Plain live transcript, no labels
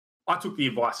I took the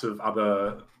advice of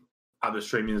other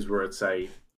streamers where it's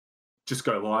just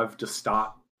go live, just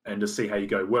start and just see how you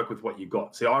go. Work with what you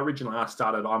got. See, I'm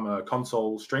a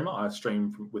console streamer. I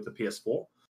stream with the PS4.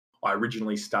 I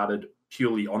originally started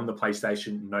purely on the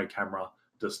PlayStation, no camera,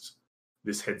 just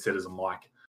this headset as a mic.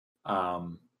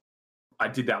 I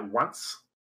did that once.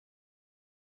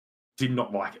 Did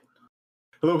not like it.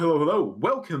 Hello.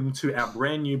 Welcome to our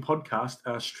brand new podcast,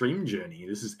 our Stream Journey.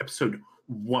 This is episode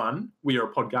 1. We are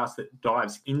a podcast that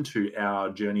dives into our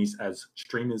journeys as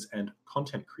streamers and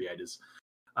content creators.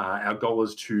 Our goal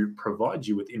is to provide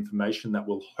you with information that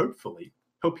will hopefully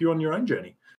help you on your own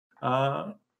journey.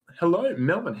 Hello,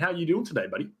 Melvin. How are you doing today,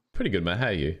 buddy? Pretty good, mate. How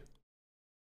are you?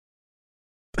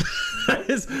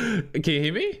 Can you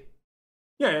hear me?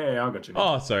 Yeah, I got you.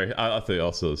 Oh, sorry. I thought you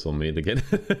also saw me again.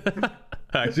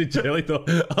 I actually genuinely thought,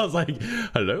 I was like,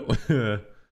 hello.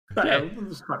 Yeah, I'm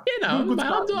doing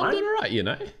all right, you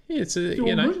know. It's a,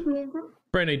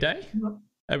 brand new day.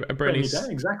 A brand new day,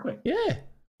 exactly. Yeah.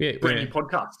 Brand new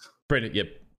podcast. Brand new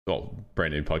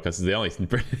podcast is the only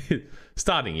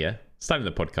starting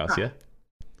the podcast, yeah.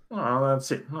 Oh,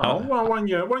 that's it. Well, why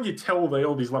don't you tell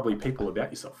all these lovely people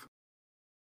about yourself?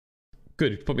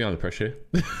 Good. Put me under pressure.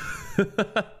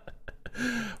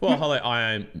 Well, hello.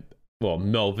 I am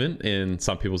Melvin in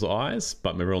some people's eyes,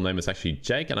 but my real name is actually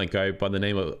Jake, and I go by the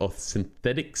name of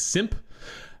Synthetic Simp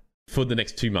for the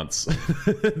next 2 months.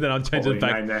 Then I'm changing it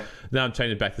back. Then I'm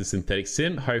changing it back to Synthetic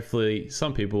Simp. Hopefully,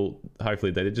 some people,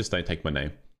 they just don't take my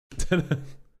name. You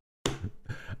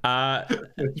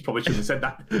probably shouldn't have said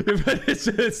that.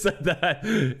 Should have said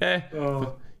that. Yeah.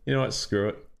 Oh. You know what?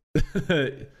 Screw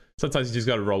it. Sometimes you just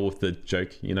got to roll with the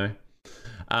joke, you know.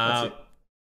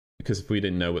 Because if we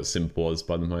didn't know what simp was,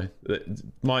 by the way,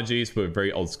 mind you, we're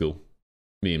very old school.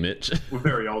 Me and Mitch. We're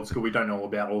very old school. We don't know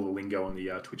about all the lingo in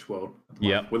the Twitch world.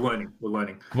 Yeah, we're learning.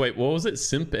 Wait, what was it?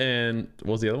 Simp and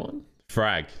what was the other one?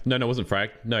 Frag. No, it wasn't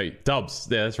frag. No, dubs.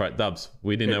 Yeah, that's right, dubs.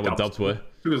 We didn't know what dubs were.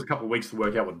 It took us a couple of weeks to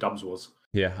work out what dubs was.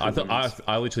 Yeah, I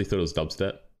literally thought it was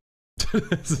dubstep.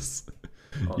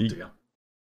 Oh dear.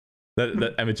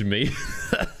 That image of me.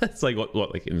 It's like what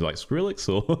like in like Skrillex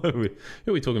or who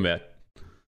are we talking about?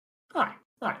 Hi.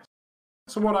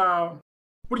 So what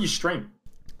do you stream?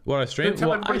 What I stream?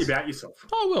 Tell everybody about yourself.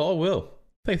 I will.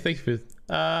 Thank you for.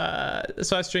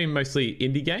 So I stream mostly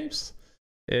indie games.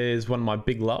 Is one of my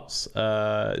big loves,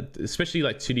 especially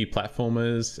like 2D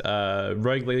platformers.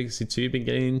 Rogue Legacy 2 been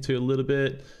getting into a little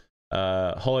bit.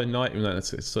 Hollow Knight, even though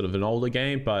it's sort of an older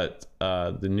game, but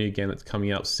the new game that's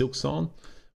coming out, Silksong,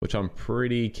 which I'm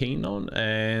pretty keen on,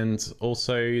 and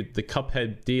also the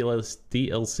Cuphead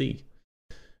DLC.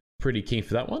 Pretty keen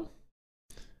for that one.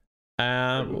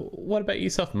 What about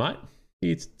yourself, mate?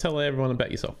 You tell everyone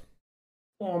about yourself.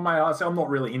 Well, mate, I'm not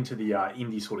really into the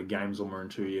indie sort of games. I'm more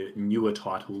into your newer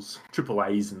titles,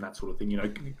 AAAs and that sort of thing. You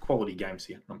know, quality games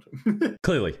here.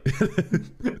 Clearly.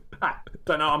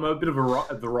 Don't know. I'm a bit of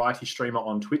a variety streamer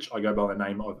on Twitch. I go by the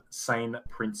name of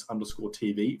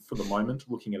SanePrince_TV for the moment.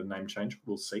 Looking at a name change,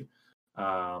 we'll see.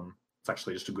 It's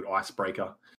actually just a good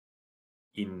icebreaker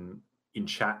in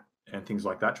chat and things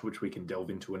like that, which we can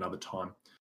delve into another time.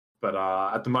 But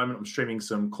at the moment, I'm streaming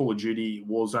some Call of Duty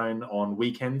Warzone on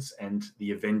weekends, and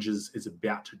the Avengers is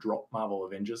about to drop, Marvel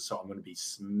Avengers, so I'm going to be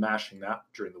smashing that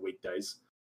during the weekdays.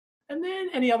 And then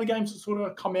any other games that sort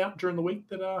of come out during the week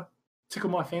that tickle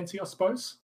my fancy, I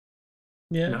suppose.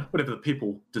 Yeah. You know, whatever the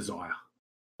people desire.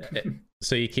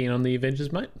 So you're keen on the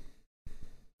Avengers, mate?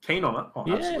 Keen on it? Oh,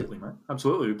 yeah. Absolutely, mate.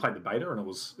 Absolutely. We played the beta, and it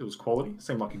was quality. It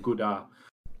seemed like a good...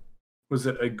 was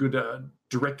it a good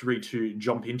directory to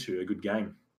jump into, a good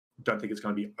game? Don't think it's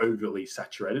going to be overly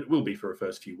saturated. It will be for the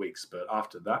first few weeks, but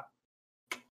after that,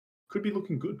 could be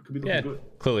looking good. Good.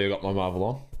 Clearly I got my Marvel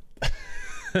on.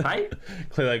 Hey?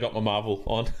 Clearly I got my Marvel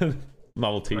on.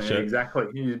 Marvel t-shirt. Yeah, exactly.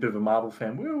 You're a bit of a Marvel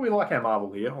fan. We like our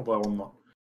Marvel here, although I'm not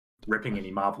repping any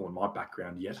Marvel in my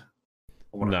background yet.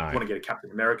 I want to get a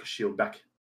Captain America shield back.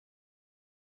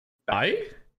 Are you?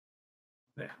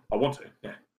 Yeah, I want to,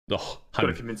 yeah. Oh, got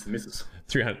to convince the missus.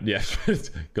 300, yeah.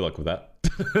 Good luck with that.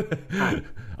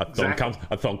 A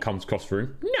thumb comes across the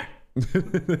room. No.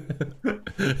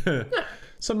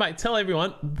 So, mate, tell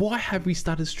everyone, why have we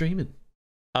started streaming?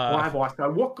 Why have I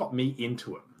started? What got me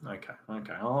into it? Okay.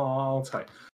 I'll tell you.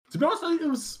 To be honest, it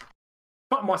was...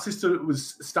 My sister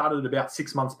started about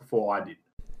 6 months before I did.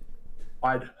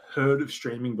 I'd heard of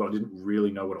streaming, but I didn't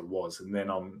really know what it was. And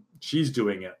then she's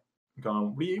doing it.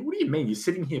 Going, what do you mean? You're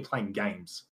sitting here playing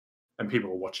games and people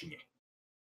are watching you.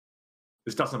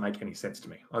 This doesn't make any sense to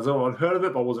me. I'd heard of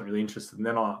it, but I wasn't really interested. And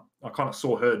then I kind of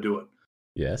saw her do it.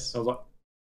 Yes. I was like,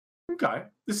 okay,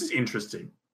 this is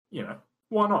interesting. You know,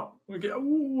 why not?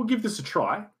 We'll give this a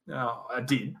try. I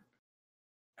did,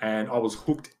 and I was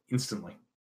hooked instantly.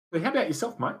 How about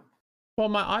yourself, mate?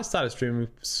 Well, I started streaming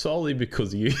solely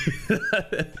because of you.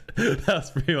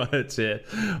 That's pretty much it.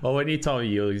 Well, when you told me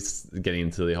you were getting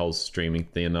into the whole streaming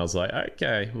thing, I was like,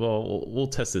 okay, well, we'll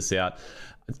test this out.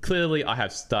 Clearly, I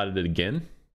have started it again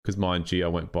because, mind you, I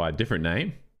went by a different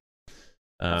name.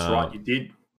 That's right, you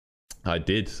did. I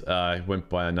did. I went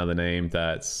by another name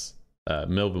that's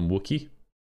Melvin Wookie.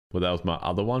 Well, that was my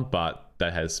other one, but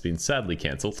that has been sadly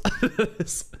cancelled.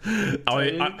 It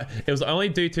was only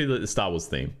due to the Star Wars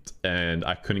theme, and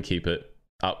I couldn't keep it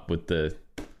up with the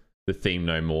theme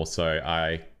no more, so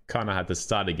I kind of had to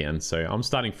start again. So I'm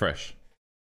starting fresh.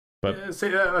 But that's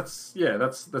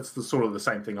the sort of the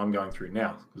same thing I'm going through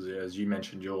now. Because as you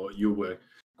mentioned, you were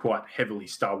quite heavily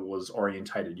Star Wars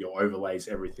orientated. Your overlays,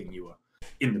 everything, you were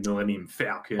in the Millennium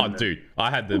Falcon. Oh, dude, I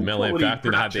had the Millennium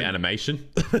Falcon. I had the animation.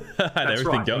 I had That's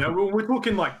everything right. going. We're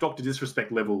talking like Dr.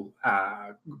 Disrespect level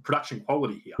production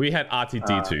quality here. We had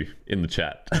RTD2 in the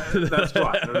chat. That's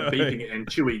right. And beeping and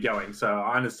Chewie going. So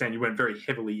I understand you went very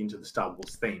heavily into the Star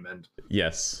Wars theme. And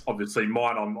yes, obviously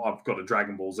mine, I've got a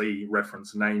Dragon Ball Z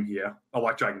reference name here. I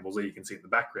like Dragon Ball Z. You can see it in the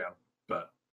background.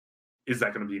 But is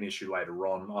that going to be an issue later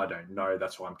on? I don't know.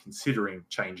 That's why I'm considering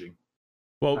changing.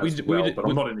 Well, but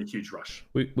I'm not in a huge rush.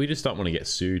 We just don't want to get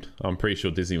sued. I'm pretty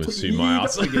sure Disney would sue my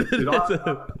ass.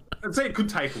 I'd say it could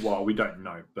take a while. We don't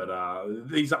know. But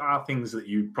these are things that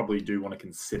you probably do want to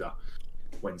consider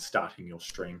when starting your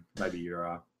stream. Maybe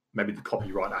the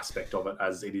copyright aspect of it,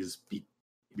 as it is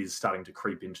starting to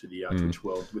creep into the Twitch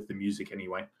world with the music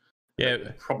anyway. Yeah,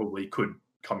 it probably could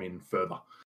come in further.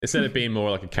 Instead of being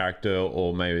more like a character,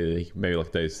 or maybe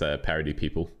like those parody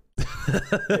people.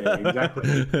 Yeah,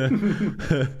 exactly.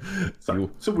 so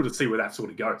we'll just see where that sort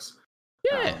of goes.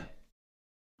 Yeah.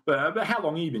 But how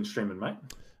long have you been streaming, mate?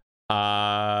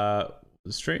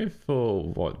 Streaming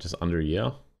for what? Just under a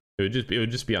year. It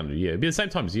would just be under a year. It'd be the same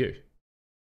time as you.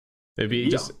 It'd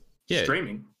be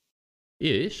streaming.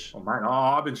 Ish. Oh man,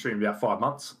 I've been streaming about 5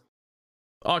 months.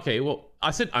 Okay, well, I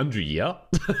said under a year.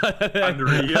 Under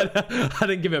a year. I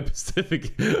didn't give a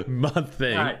specific month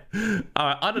thing. Right.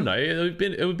 I don't know.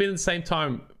 It would be the same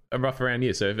time, rough around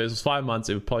here. So if it was 5 months,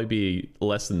 it would probably be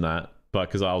less than that. But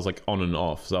because I was like on and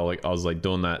off, so I was like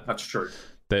doing that. That's true.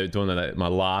 They were doing that at my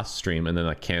last stream, and then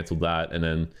I cancelled that, and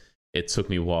then it took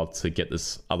me a while to get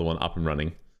this other one up and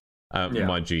running.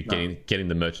 Mind you, getting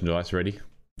the merchandise ready.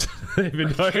 He's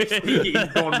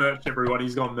gone merch, everyone.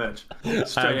 He's gone merch.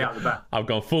 Straight out the back. I've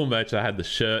gone full merch. I had the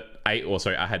shirt, I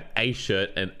had a shirt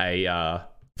and a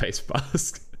face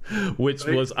mask, which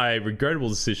was a regrettable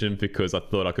decision because I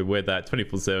thought I could wear that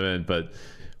 24/7, but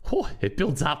it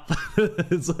builds up.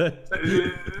 These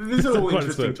are all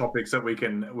interesting topics that we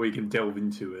can delve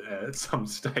into at some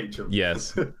stage.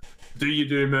 Yes. Do you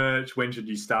do merch? When should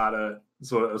you start it?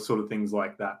 Sort of things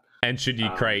like that. And should you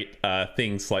create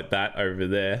things like that over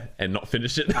there and not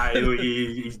finish it?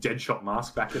 He's Deadshot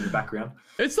mask back in the background.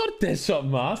 It's not a Deadshot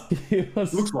mask.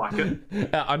 Looks like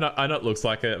it. I know it looks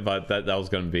like it, but that was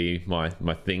going to be my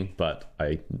thing. But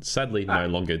I sadly no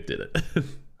longer did it.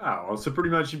 So pretty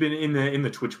much you've been in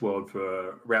the Twitch world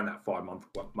for around that 5 month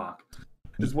mark.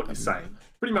 Is what you're saying.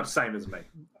 Pretty much same as me.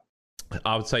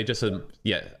 I would say just a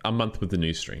month with the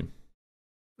new stream.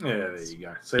 Yeah, there you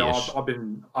go. So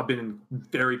I've been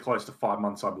very close to 5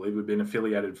 months, I believe. We've been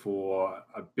affiliated for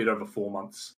a bit over 4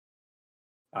 months,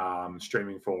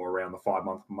 streaming for around the 5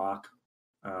 month mark.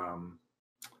 I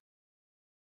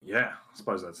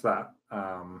suppose that's that.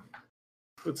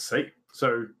 Let's see.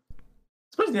 So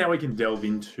I suppose now we can delve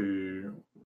into.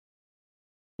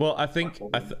 Well, I think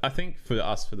for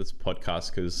us for this podcast,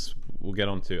 because we'll get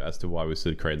on to as to why we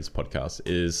sort of created this podcast,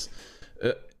 is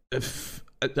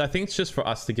I think it's just for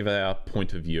us to give our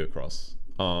point of view across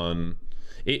on,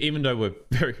 even though we're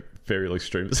very, very like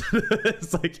streamers.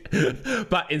 It's like,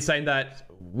 but in saying that,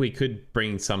 we could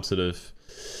bring some sort of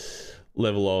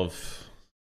level of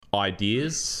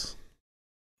ideas.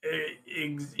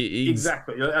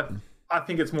 Exactly. I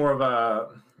think it's more of a.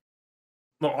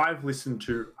 Well, I've listened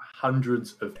to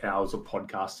hundreds of hours of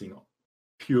podcasting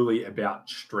purely about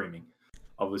streaming.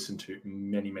 I've listened to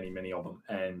many, many, many of them,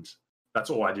 and that's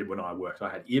all I did when I worked. I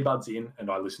had earbuds in and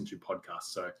I listened to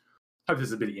podcasts. So I hope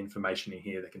there's a bit of information in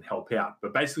here that can help out.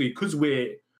 But basically, because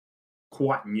we're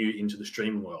quite new into the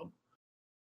streaming world,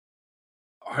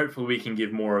 hopefully we can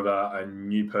give more of a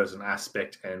new person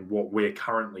aspect and what we're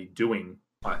currently doing,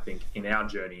 I think, in our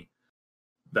journey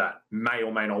that may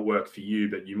or may not work for you,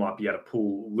 but you might be able to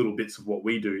pull little bits of what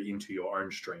we do into your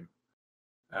own stream.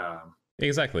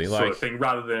 Exactly. Sort of thing,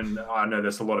 rather than, I know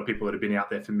there's a lot of people that have been out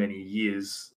there for many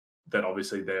years that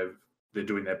obviously they've they're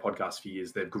doing their podcast for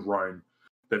years. They've grown.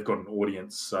 They've got an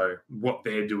audience. So what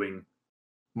they're doing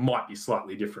might be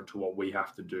slightly different to what we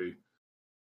have to do.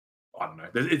 I don't know.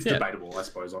 It's debatable, I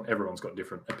suppose. Everyone's got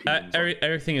different opinions.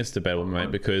 Everything is debatable,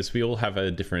 mate, because we all have a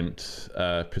different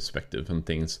perspective on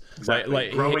things. Exactly.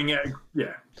 Like growing it,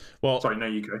 yeah. Well, sorry, no,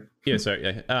 you go. Yeah,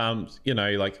 sorry. Yeah. You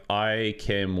know, like I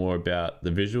care more about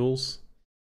the visuals,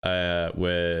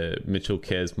 where Mitchell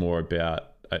cares more about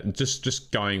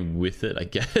just going with it, I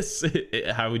guess.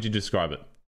 How would you describe it?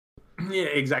 Yeah,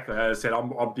 exactly. As I said,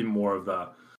 I've been more of the.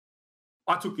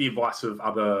 I took the advice of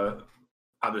other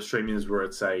streamers where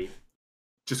it's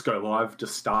just go live,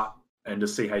 just start, and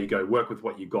just see how you go. Work with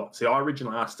what you got. See,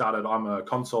 I'm a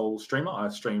console streamer. I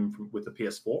stream with the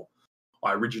PS4.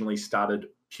 I originally started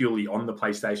purely on the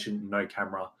PlayStation, no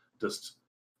camera, just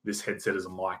this headset as a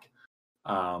mic.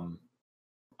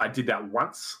 I did that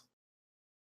once.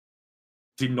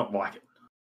 Did not like it.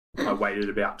 I waited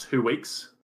about 2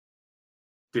 weeks.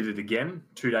 Did it again,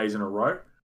 2 days in a row.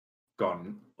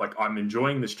 Gone. Like, I'm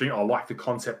enjoying the stream. I like the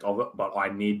concept of it, but I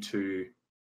need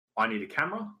a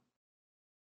camera,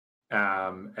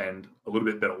 and a little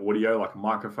bit better audio, like a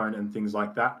microphone and things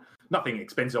like that. Nothing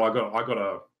expensive. I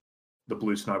got the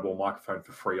Blue Snowball microphone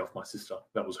for free off my sister.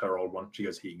 That was her old one. She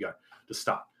goes, here you go, to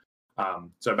start.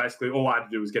 So basically all I had to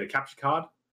do was get a capture card.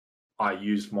 I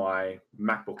used my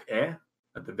MacBook Air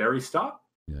at the very start.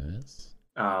 Yes.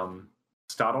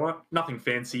 Start on it. Nothing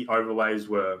fancy. Overlays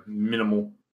were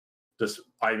minimal.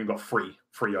 I even got free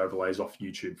overlays off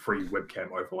YouTube, free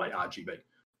webcam overlay, RGB.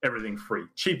 Everything free.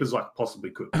 Cheap as I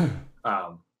possibly could.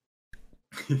 Yeah,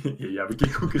 you have a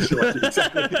giggle because you like it.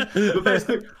 Exactly. The best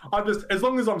thing, as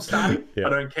long as I'm starting, I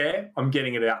don't care. I'm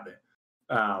getting it out there.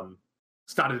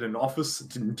 Started in Office,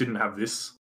 didn't have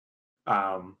this.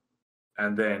 And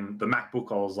then the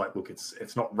MacBook, I was like, look,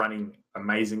 it's not running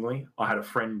amazingly. I had a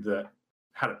friend that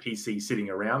had a PC sitting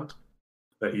around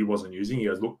that he wasn't using. He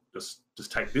goes, look, just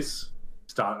take this.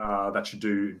 Start. That should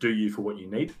do you for what you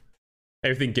need.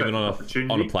 Everything given on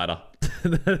a platter.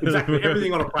 Exactly,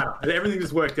 everything on a platter. Everything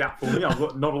just worked out for me.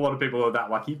 Not a lot of people are that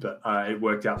lucky, but it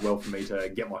worked out well for me to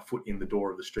get my foot in the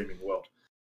door of the streaming world.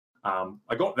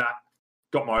 I got that,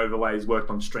 got my overlays, worked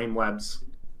on Streamlabs,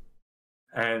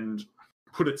 and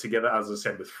put it together, as I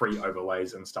said, with free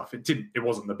overlays and stuff. It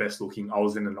wasn't the best looking. I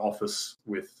was in an office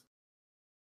with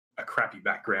a crappy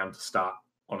background to start,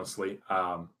 honestly,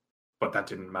 but that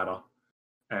didn't matter.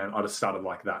 And I just started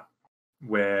like that.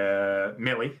 Where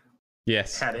Melly,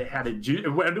 yes,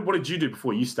 what did you do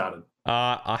before you started?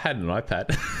 I had an iPad.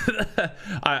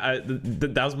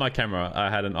 That was my camera.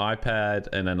 I had an iPad,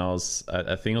 and then I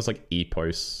think it was like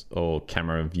Epos or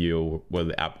Camera View, or what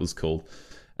the app was called.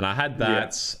 And I had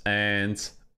that, and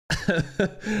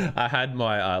I had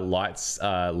my light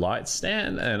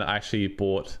stand, and I actually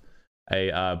bought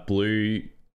a blue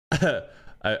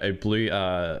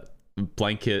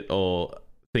blanket or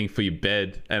thing for your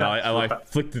bed, and I like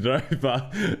flicked it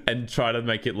over and tried to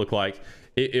make it look like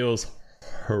it was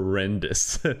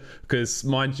horrendous. Because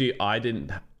mind you,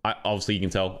 obviously you can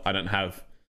tell I don't have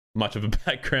much of a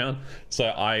background, so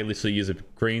I literally use a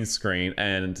green screen,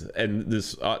 and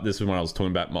this is when I was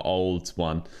talking about my old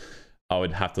one. I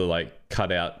would have to like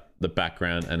cut out the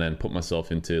background and then put myself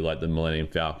into like the Millennium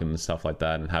Falcon and stuff like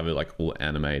that, and have it like all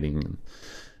animating,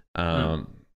 and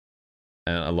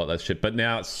a lot of that shit. But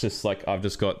now it's just like I've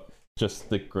just got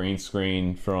the green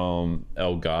screen from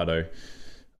Elgato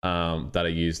that I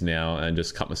use now, and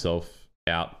just cut myself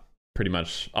out pretty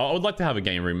much. I would like to have a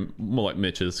game room more like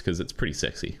Mitch's, because it's pretty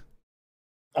sexy.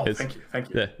 Oh, thank you.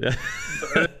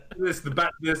 Yeah. There's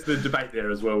the debate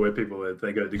there as well, where people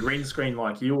they go the green screen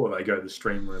like you, or they go the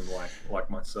stream room like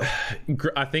myself.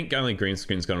 I think only green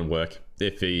screen's going to work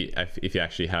if you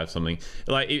actually have something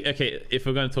like, okay, if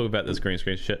we're going to talk about this green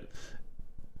screen shit.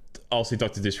 Obviously,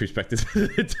 Dr. Disrespect is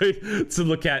to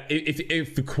look at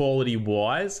if quality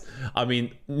wise. I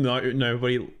mean,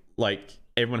 nobody, like,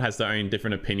 everyone has their own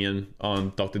different opinion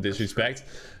on Dr. Disrespect,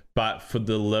 but for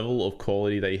the level of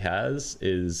quality that he has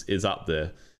is up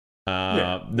there.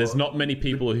 There's not many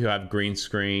people who have green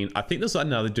screen. I think there's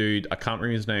another dude, I can't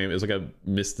remember his name. It was like a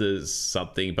Mr.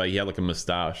 something, but he had like a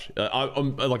mustache,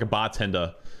 like a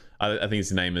bartender, I think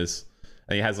his name is,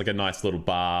 and he has like a nice little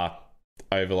bar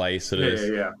overlay sort of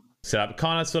set up,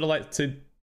 kind of sort of like to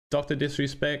Dr.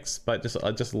 Disrespect's, but just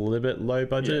a little bit low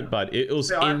budget, but it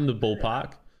was in the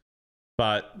ballpark.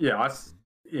 But I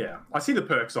see the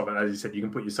perks of it. As you said, you can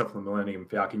put yourself in the Millennium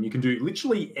Falcon. You can do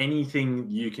literally anything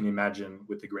you can imagine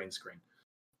with the green screen.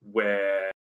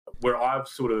 Where I've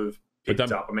sort of picked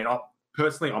up. I mean,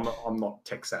 personally, I'm not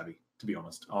tech savvy, to be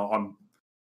honest.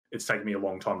 it's taken me a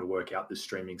long time to work out this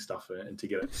streaming stuff and to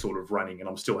get it sort of running, and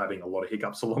I'm still having a lot of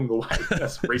hiccups along the way.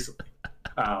 That's recently.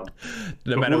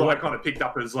 No matter what I kind of picked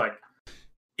up is like,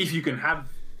 if you can have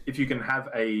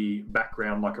a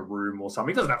background like a room or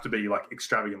something, it doesn't have to be like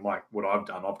extravagant like what I've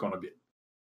done. I've gone a bit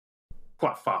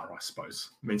quite far, I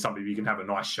suppose. I mean, some people, you can have a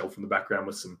nice shelf in the background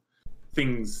with some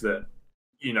things that,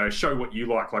 you know, show what you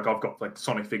like. Like I've got like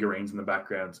Sonic figurines in the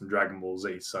background, some Dragon Ball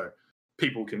Z, so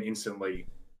people can instantly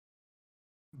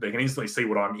see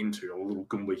what I'm into. A little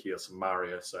Goomba here, some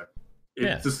Mario. So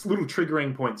it's just little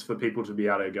triggering points for people to be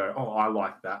able to go, oh, I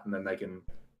like that, and then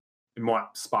it might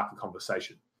spark a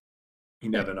conversation. You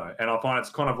never know. And I find it's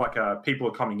kind of like people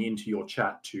are coming into your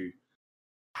chat to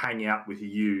hang out with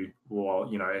you while,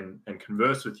 you know, and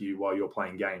converse with you while you're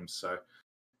playing games. So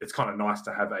it's kind of nice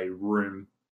to have a room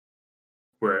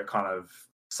where it kind of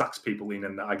sucks people in,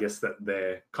 and I guess that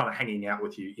they're kind of hanging out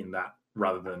with you in that,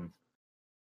 rather than,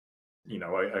 you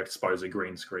know, I expose a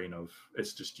green screen of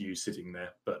it's just you sitting there.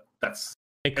 But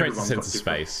it creates a sense of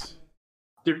space.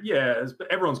 Yeah,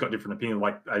 everyone's got different opinions.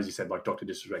 Like, as you said, like Dr.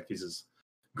 Disrespect, his is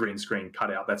green screen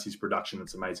cutout. That's his production.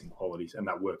 It's amazing quality, and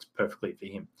that works perfectly for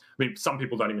him. I mean, some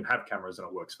people don't even have cameras, and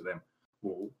it works for them.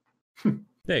 Well,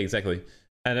 yeah, exactly.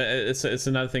 And it's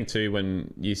another thing too.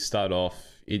 When you start off,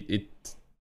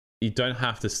 you don't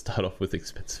have to start off with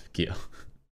expensive gear.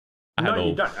 No,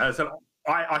 you don't. As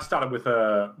I started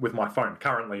with my phone.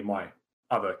 Currently, my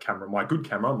other camera, my good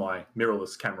camera, my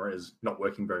mirrorless camera, is not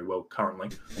working very well currently.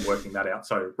 I'm working that out.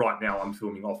 So right now, I'm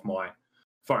filming off my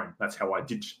phone. That's how I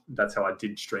did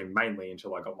stream mainly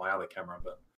until I got my other camera.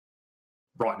 But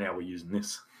right now, we're using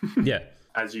this. Yeah.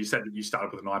 As you said, that you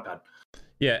started with an iPad.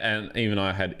 Yeah, and even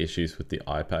I had issues with the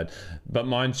iPad. But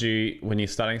mind you, when you're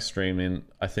starting streaming,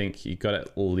 I think you got to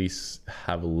at least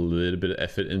have a little bit of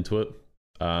effort into it.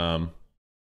 And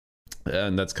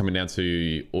that's coming down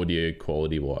to audio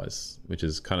quality wise, which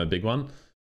is kind of a big one.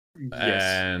 Yes,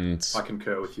 and I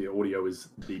concur with you. Audio is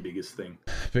the biggest thing.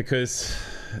 Because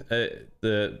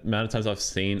the amount of times I've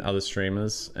seen other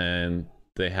streamers and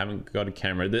they haven't got a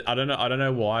camera. I don't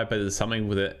know why, but there's something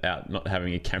with it out not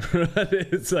having a camera.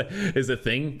 It's like, is a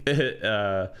thing.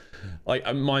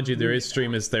 Like, mind you, there is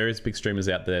big streamers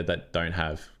out there that don't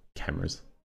have cameras.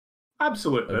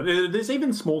 Absolutely. There's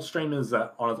even small streamers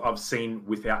that I've seen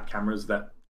without cameras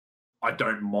that I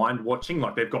don't mind watching.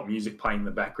 Like, they've got music playing in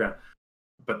the background,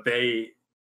 but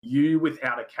you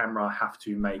without a camera have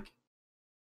to make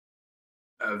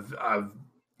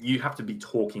you have to be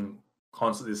talking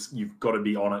constantly. You've got to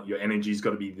be on it. Your energy's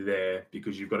got to be there,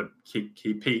 because you've got to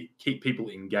keep people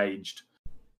engaged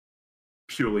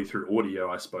purely through audio,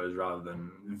 I suppose, rather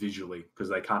than visually, because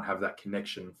they can't have that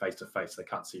connection face to face. They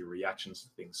can't see reactions to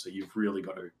things. So you've really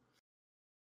got to,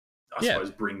 I suppose,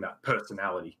 bring that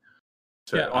personality.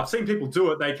 I've seen people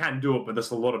do it. They can do it, but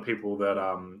there's a lot of people that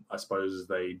I suppose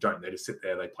they don't. They just sit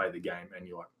there, they play the game, and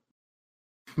you're like,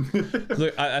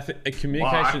 look, I think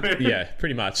communication. Why? Yeah,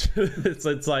 pretty much.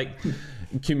 it's like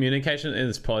communication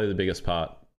is probably the biggest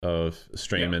part of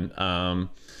streaming. Yeah.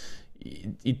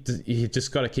 You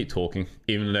just got to keep talking,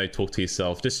 even though talk to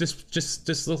yourself.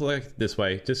 Just look like this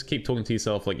way. Just keep talking to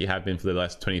yourself like you have been for the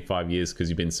last 25 years because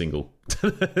you've been single.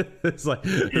 It's like,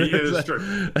 it's true.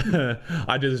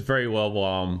 I do this very well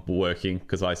while I'm working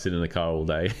because I sit in the car all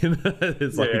day.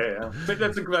 It's like, yeah. But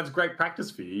that's great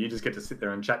practice for you. You just get to sit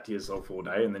there and chat to yourself all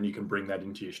day, and then you can bring that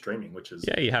into your streaming, which is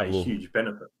you have a huge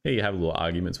benefit. Yeah, you have little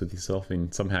arguments with yourself,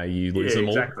 and somehow you lose them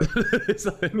exactly. all. It's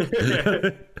like,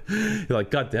 you're like,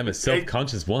 God damn it,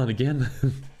 self-conscious one again.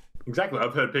 Exactly.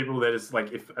 I've heard people that it's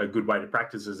like, if a good way to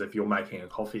practice is if you're making a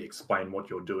coffee, explain what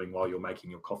you're doing while you're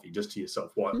making your coffee, just to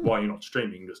yourself, while you're not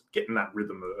streaming, just getting that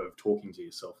rhythm of talking to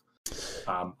yourself.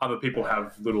 Other people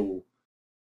have I've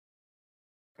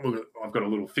got a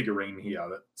little figurine here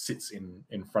that sits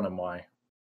in front of my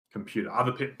computer.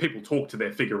 Other people talk to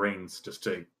their figurines just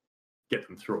to get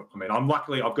them through it. I mean, I've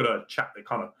got a chat that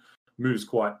kind of moves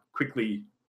quite quickly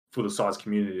for the size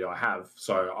community I have,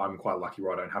 so I'm quite lucky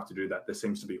where I don't have to do that. There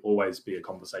seems to always be a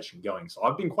conversation going, so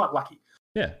I've been quite lucky.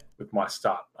 Yeah, with my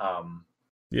start.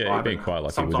 You've been quite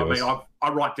lucky with yours. I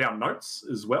write down notes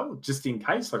as well, just in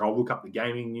case. Like, I'll look up the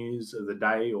gaming news of the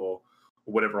day or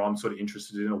whatever I'm sort of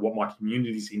interested in, or what my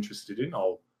community's interested in.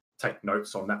 I'll take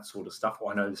notes on that sort of stuff.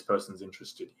 I know this person's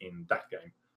interested in that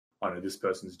game. I know this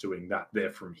person's doing that.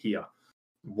 They're from here.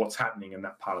 What's happening in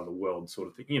that part of the world, sort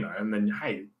of thing, and then,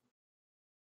 hey,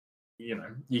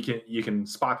 you can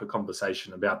spark a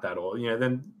conversation about that, or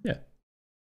then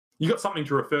you got something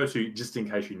to refer to just in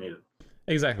case you need it.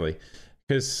 Exactly,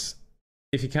 because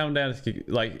if you come down to,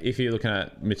 like, if you're looking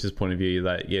at Mitch's point of view,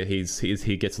 that yeah, he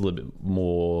gets a little bit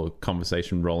more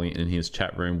conversation rolling in his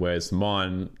chat room, whereas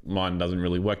mine doesn't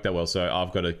really work that well. So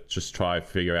I've got to just try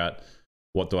figure out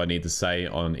what do I need to say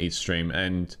on each stream,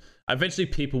 and eventually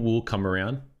people will come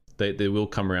around. They will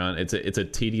come around. It's a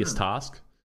tedious task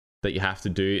that you have to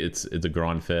do. It's a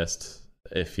grind fest.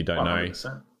 If you don't 100%.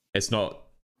 know, it's not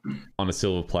on a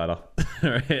silver platter,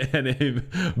 and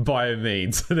by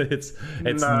means, it's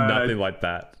nothing like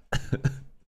that.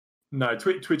 No,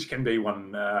 Twitch can be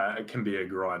one. It can be a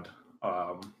grind,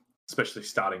 especially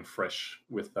starting fresh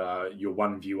with your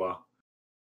one viewer.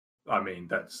 I mean,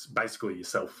 that's basically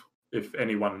yourself. If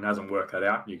anyone hasn't worked that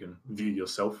out, you can view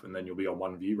yourself, and then you'll be on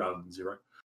one view rather than zero.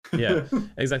 Yeah,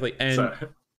 exactly.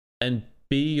 And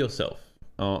be yourself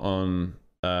on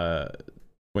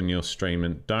when you're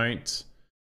streaming. Don't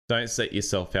set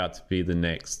yourself out to be the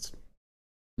next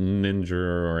ninja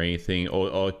or anything,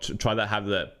 or try to have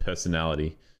that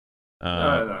personality.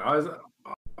 No.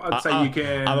 I'd say you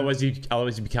can. Otherwise, you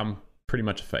become pretty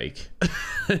much a fake.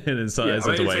 In such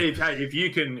a way. If you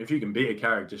can be a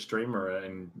character streamer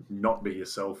and not be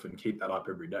yourself and keep that up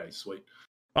every day, sweet.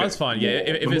 Oh, that's fine. Yeah,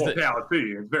 if it's more power to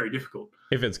you. It's very difficult.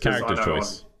 If it's character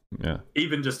choice, yeah.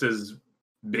 Even just as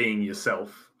being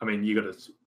yourself, I mean, you got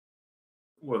to.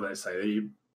 What do they say? You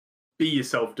be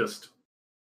yourself. Just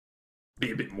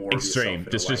be a bit more extreme.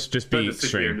 Of yourself Just be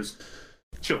extreme. Just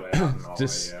chill out.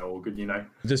 Yeah, all good. You know.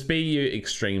 Just be your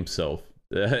extreme self.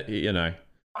 You know.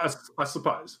 I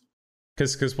suppose.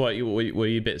 Because were you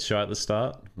a bit shy at the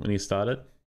start when you started?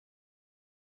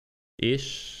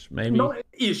 Ish, maybe. Not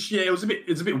ish. Yeah,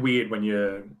 it's a bit weird when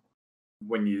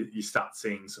you start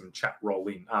seeing some chat roll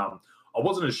in. I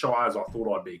wasn't as shy as I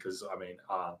thought I'd be because I mean,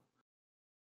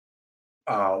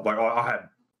 like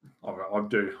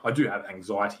I do have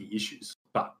anxiety issues,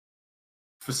 but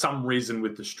for some reason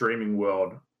with the streaming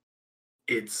world,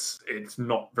 it's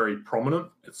not very prominent.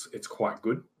 It's quite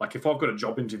good. Like if I've got a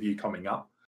job interview coming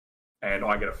up and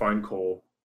I get a phone call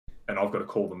and I've got to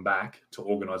call them back to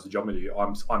organise the job interview,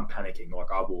 I'm panicking.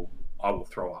 Like I will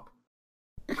throw up.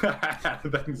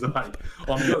 Anxiety.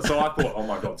 So I thought, oh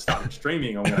my god, starting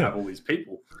streaming, I'm going to have all these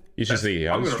people. You should see.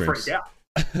 I'm going to freak out.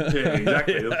 Yeah,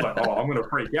 exactly. It's like, I'm going to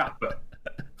freak out, but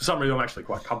for some reason, I'm actually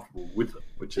quite comfortable with it,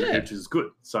 which is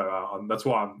good. So that's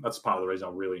part of the reason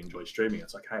I really enjoy streaming.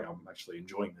 It's like, hey, I'm actually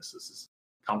enjoying this. This is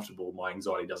comfortable. My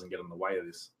anxiety doesn't get in the way of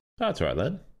this. That's right,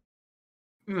 lad.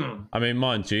 I mean,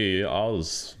 mind you,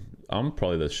 I'm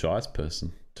probably the shyest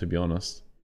person, to be honest.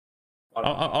 I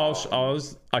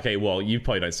was okay. Well, you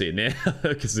probably don't see it now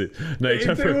because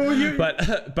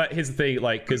but here's the thing,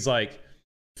 like, because like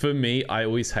for me, I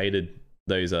always hated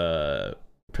those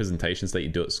presentations that you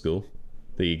do at school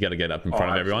that you got to get up in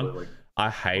front of everyone. I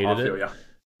hated it. Yeah.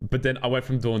 But then I went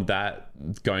from doing that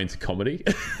going to comedy.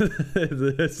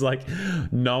 It's like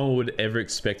no one would ever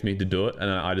expect me to do it, and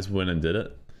I just went and did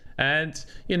it. And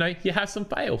you know, you have some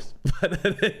fails, but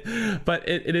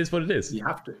it is what it is. You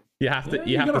have to. You have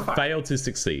to fail to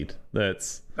succeed.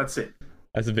 That's it.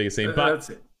 That's the biggest thing. But that's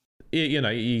it. You know,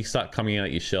 you start coming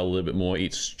out your shell a little bit more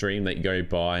each stream that you go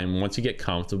by, and once you get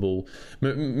comfortable,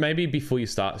 maybe before you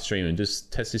start streaming,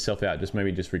 just test yourself out. Just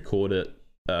record it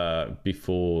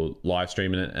before live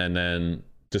streaming it, and then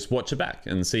just watch it back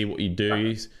and see what you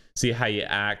do, see how you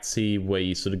act, see where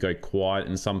you sort of go quiet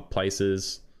in some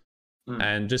places.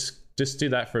 And just do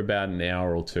that for about an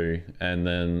hour or two, and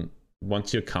then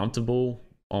once you're comfortable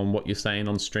on what you're saying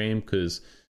on stream, because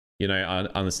you know I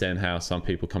understand how some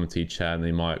people come into your chat and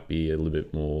they might be a little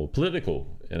bit more political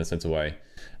in a sense of way,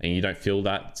 and you don't feel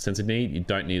that sense of need. You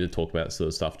don't need to talk about that sort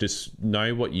of stuff. Just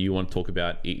know what you want to talk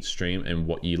about each stream and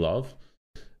what you love,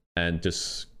 and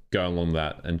just go along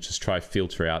that, and just try to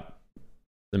filter out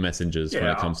the messengers when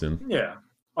it comes in. Yeah.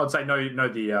 I'd say have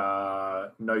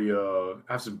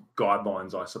some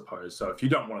guidelines, I suppose. So if you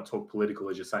don't want to talk political,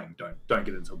 as you're saying, don't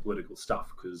get into political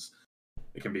stuff because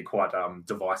it can be quite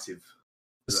divisive.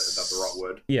 Is that the right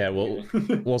word? Yeah,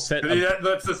 we'll set.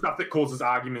 That's the stuff that causes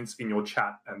arguments in your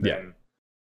chat, and then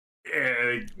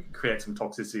it creates some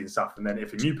toxicity and stuff. And then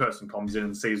if a new person comes in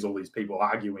and sees all these people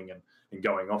arguing and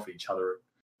going off each other, it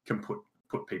can put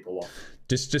people off.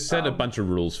 Just set a bunch of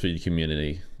rules for your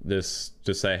community. Just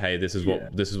say, hey, this is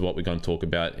what we're going to talk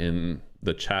about in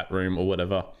the chat room or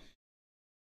whatever.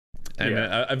 And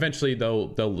eventually they'll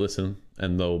listen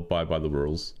and they'll abide by the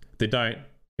rules. If they don't,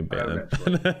 you ban them.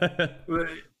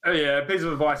 A piece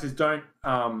of advice is don't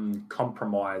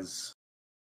compromise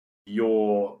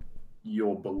your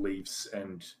beliefs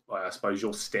and I suppose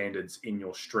your standards in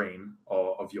your stream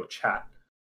of your chat.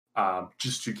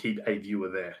 Just to keep a viewer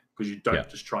there, because you don't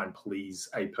just try and please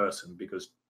a person,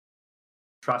 because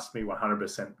trust me,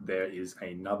 100%, there is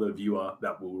another viewer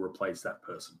that will replace that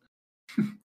person.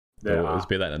 There will always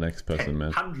be that the next person,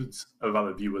 man. Hundreds of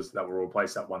other viewers that will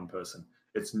replace that one person.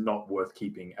 It's not worth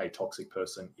keeping a toxic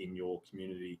person in your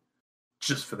community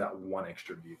just for that one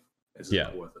extra view. It's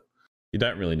not worth it. You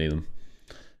don't really need them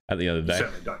at the end of the day. You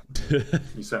certainly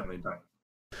don't. You certainly don't.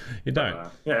 You don't.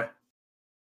 Yeah.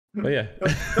 But yeah.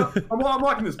 I'm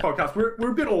liking this podcast.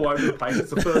 We're a bit all over the place.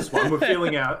 It's the first one. We're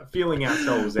feeling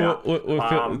ourselves out.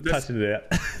 We're touching it out.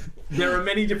 There are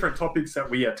many different topics that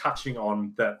we are touching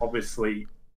on that obviously,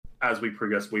 as we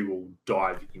progress, we will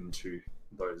dive into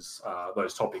those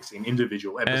topics in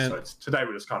individual episodes. Today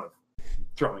we're just kind of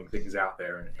throwing things out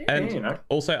there, and you know.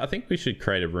 Also, I think we should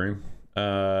create a room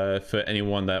for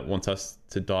anyone that wants us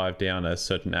to dive down a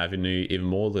certain avenue even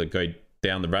more, to go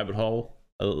down the rabbit hole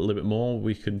a little bit more.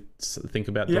 We could think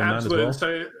about doing that as well.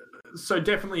 So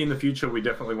definitely in the future, we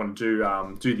definitely want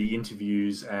to do the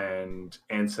interviews and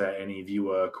answer any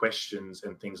viewer questions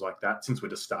and things like that. Since we're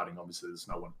just starting, obviously there's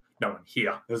no one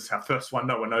here. This is our first one.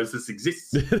 No one knows this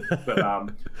exists.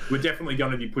 But we're definitely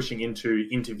going to be pushing into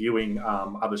interviewing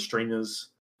other streamers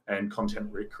and content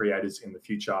creators in the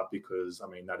future, because I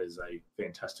mean that is a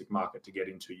fantastic market to get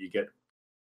into. You get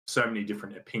so many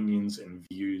different opinions and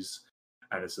views,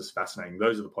 and it's just fascinating.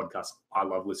 Those are the podcasts I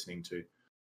love listening to.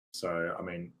 So I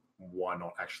mean, why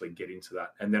not actually get into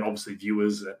that? And then obviously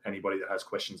viewers, anybody that has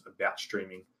questions about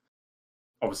streaming,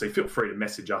 obviously feel free to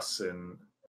message us in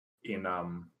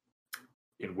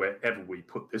wherever we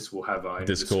put this. We'll have a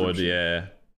Discord,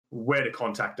 where to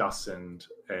contact us, and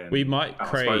we might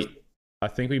create. I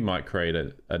think we might create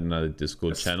another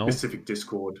Discord channel, specific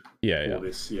Discord for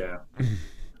this.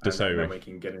 Just so then we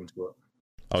can get into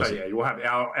it. So you'll have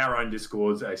our own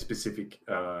Discords, a specific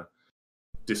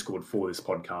Discord for this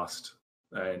podcast.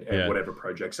 And whatever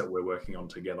projects that we're working on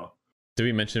together. Did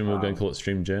we mention we're going to call it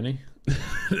Stream Journey? We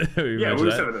said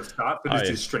it at the start, but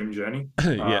this is Stream Journey.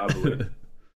 I believe.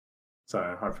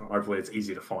 So hopefully it's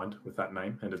easy to find with that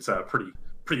name, and it's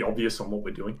pretty obvious on what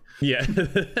we're doing. Yeah,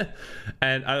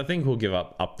 and I think we'll give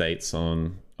up updates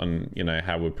on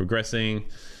how we're progressing,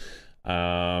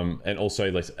 and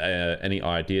also any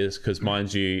ideas, because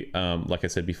mind you, like I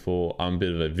said before, I'm a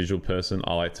bit of a visual person.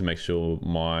 I like to make sure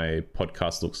my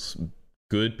podcast looks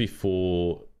good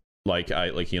before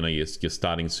your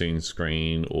starting soon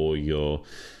screen, or your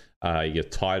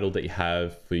title that you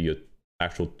have for your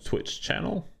actual Twitch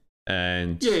channel.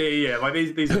 And like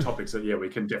these are topics that we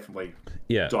can definitely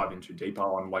dive into deeper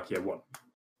on, what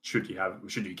should you have,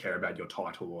 should you care about your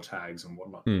title or tags and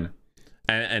whatnot.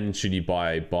 And should you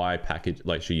buy package,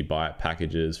 should you buy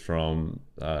packages from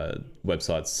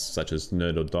websites such as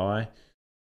Nerd or Die?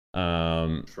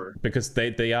 True. Because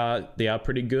they are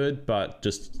pretty good, but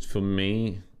just for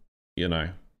me,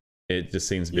 it just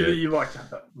seems a bit. You like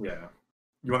that,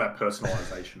 you want that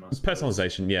personalization.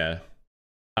 Personalization,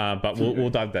 but we'll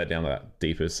dive down that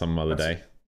deeper some other day.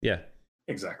 Yeah.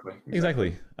 Exactly.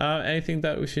 Anything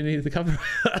that we should need to cover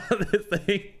on this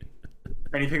thing?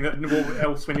 Anything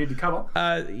else we need to cover?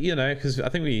 Because I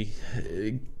think we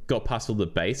got past all the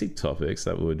basic topics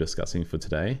that we were discussing for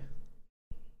today.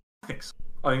 Thanks.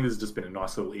 I think this has just been a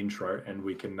nice little intro, and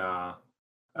we can, and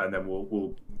then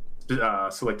we'll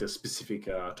select a specific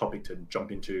topic to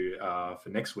jump into for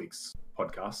next week's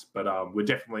podcast. But we're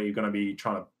definitely going to be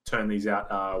trying to turn these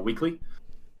out weekly.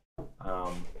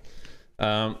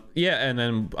 And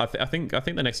then I think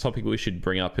the next topic we should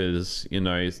bring up is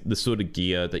the sort of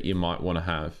gear that you might want to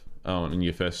have in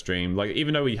your first stream.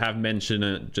 Even though we have mentioned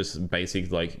it, just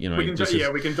basic, we can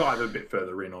we can dive a bit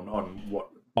further in on what.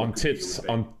 On tips,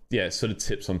 sort of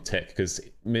tips on tech, because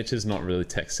Mitch is not really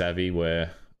tech savvy.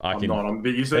 Where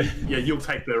you said, you'll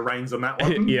take the reins on that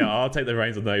one. I'll take the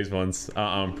reins on those ones.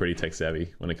 I'm pretty tech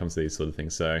savvy when it comes to these sort of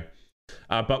things. So,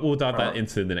 but we'll dive that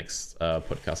into the next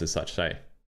podcast as such.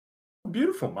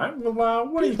 Beautiful, mate. Well,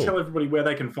 why don't you tell everybody where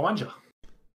they can find you?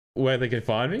 Where they can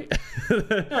find me?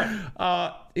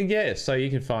 So you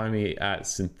can find me at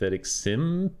Synthetic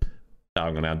Simp.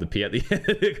 I'm going to add the P at the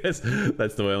end because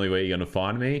that's the only way you're going to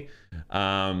find me.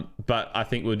 But I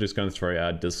think we're just going to throw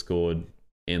our Discord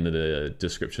in the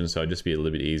description, so it'll just be a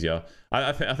little bit easier.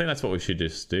 I think that's what we should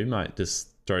just do, mate.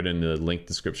 Just throw it in the link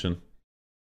description.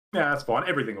 Yeah, that's fine.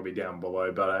 Everything will be down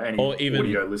below. But any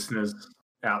audio listeners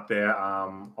out there,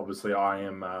 obviously I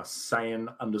am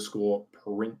Saiyan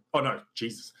 _print. Oh no,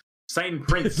 Jesus. Sane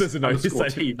Prince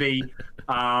 _TV.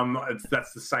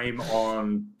 That's the same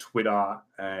on Twitter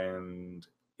and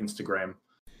Instagram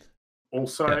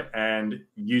also, and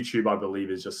YouTube I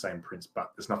believe is just Sane Prince,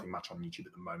 but there's nothing much on YouTube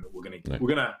at the moment. We're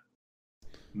gonna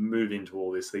move into all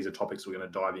this. These are topics we're gonna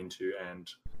dive into, and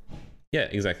Yeah,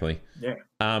 exactly. Yeah.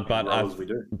 But we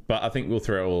do. I think we'll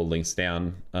throw all the links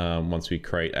down once we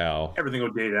create everything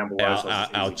will be down below.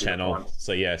 Our channel.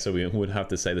 So yeah, so we would have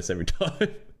to say this every time.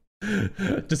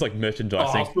 Just like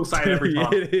merchandising. I'll still say it every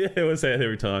time. Yeah, we'll say it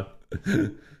every time.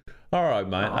 All right,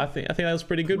 mate. I think that was a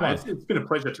pretty good one. It's been a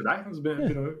pleasure today. It's been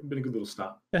a good little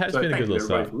start. It has been a good little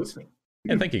start. For listening.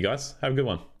 Yeah, thank you guys. Have a good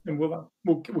one. And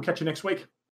we'll catch you next week.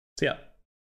 See ya.